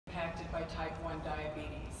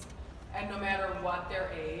And no matter what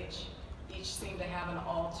their age, each seemed to have an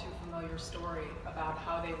all too familiar story about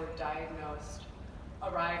how they were diagnosed,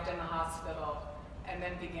 arrived in the hospital, and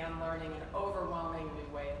then began learning an overwhelming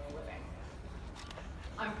new way of living.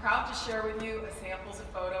 I'm proud to share with you samples of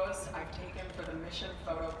photos I've taken for the Mission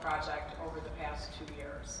Photo Project over the past 2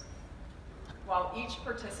 years. While each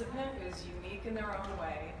participant is unique in their own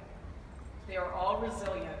way, they are all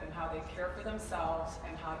resilient in how they care for themselves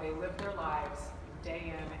and how they live their lives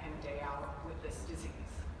day in and day out with this disease.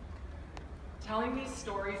 Telling these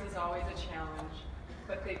stories is always a challenge,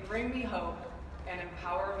 but they bring me hope and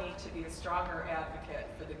empower me to be a stronger advocate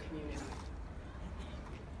for the community.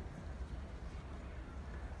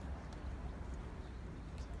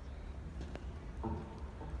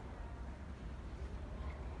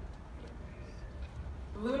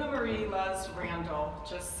 Luna Marie Luz Randall,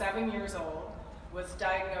 just 7 years old, was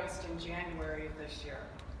diagnosed in January of this year.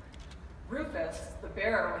 Rufus, the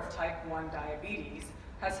bear with type 1 diabetes,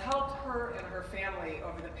 has helped her and her family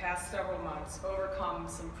over the past several months overcome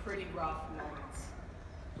some pretty rough moments.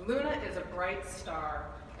 Luna is a bright star,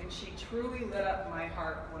 and she truly lit up my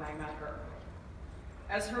heart when I met her.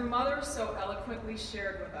 As her mother so eloquently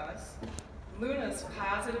shared with us, Luna's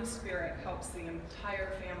positive spirit helps the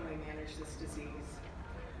entire family manage this disease.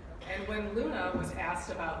 And when Luna was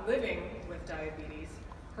asked about living with diabetes,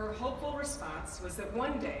 her hopeful response was that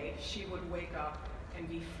one day she would wake up and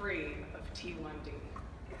be free of T1D.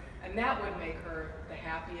 And that would make her the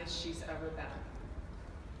happiest she's ever been.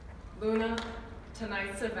 Luna,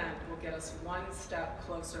 tonight's event will get us one step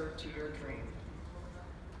closer to your dream.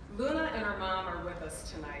 Luna and her mom are with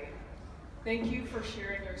us tonight. Thank you for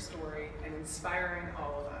sharing your story and inspiring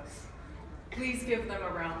all of us. Please give them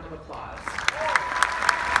a round of applause.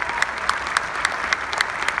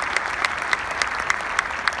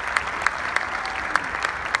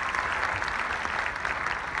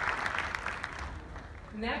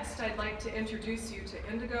 Next, I'd like to introduce you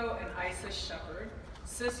to Indigo and Isis Shepard,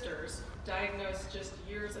 sisters diagnosed just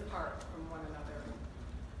years apart from one another.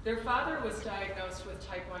 Their father was diagnosed with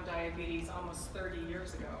type 1 diabetes almost 30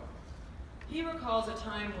 years ago. He recalls a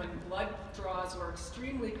time when blood draws were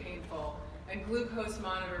extremely painful and glucose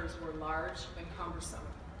monitors were large and cumbersome.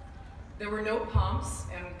 There were no pumps,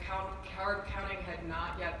 and carb counting had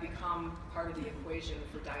not yet become part of the equation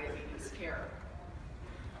for diabetes care.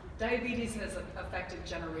 Diabetes has affected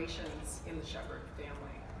generations in the Shepard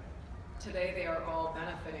family. Today, they are all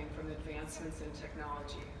benefiting from advancements in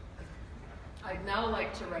technology. I'd now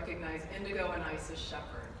like to recognize Indigo and Isis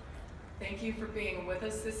Shepard. Thank you for being with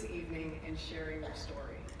us this evening and sharing your story.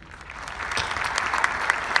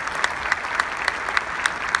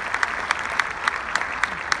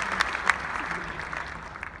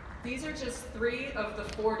 These are just 3 of the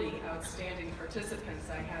 40 outstanding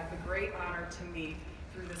participants I had the great honor to meet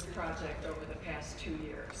through this project over the past 2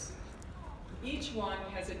 years. Each one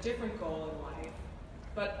has a different goal in life,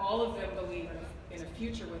 but all of them believe in a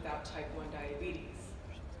future without type 1 diabetes.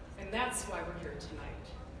 And that's why we're here tonight,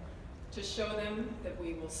 to show them that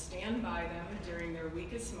we will stand by them during their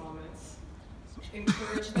weakest moments,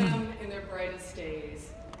 encourage them in their brightest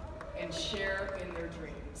days, and share in their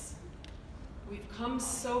dreams. We've come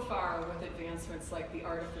so far with advancements like the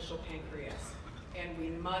artificial pancreas, and we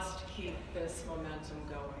must keep this momentum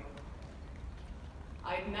going.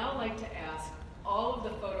 I'd now like to ask all of the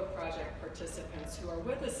photo project participants who are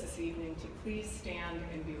with us this evening to please stand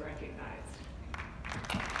and be recognized.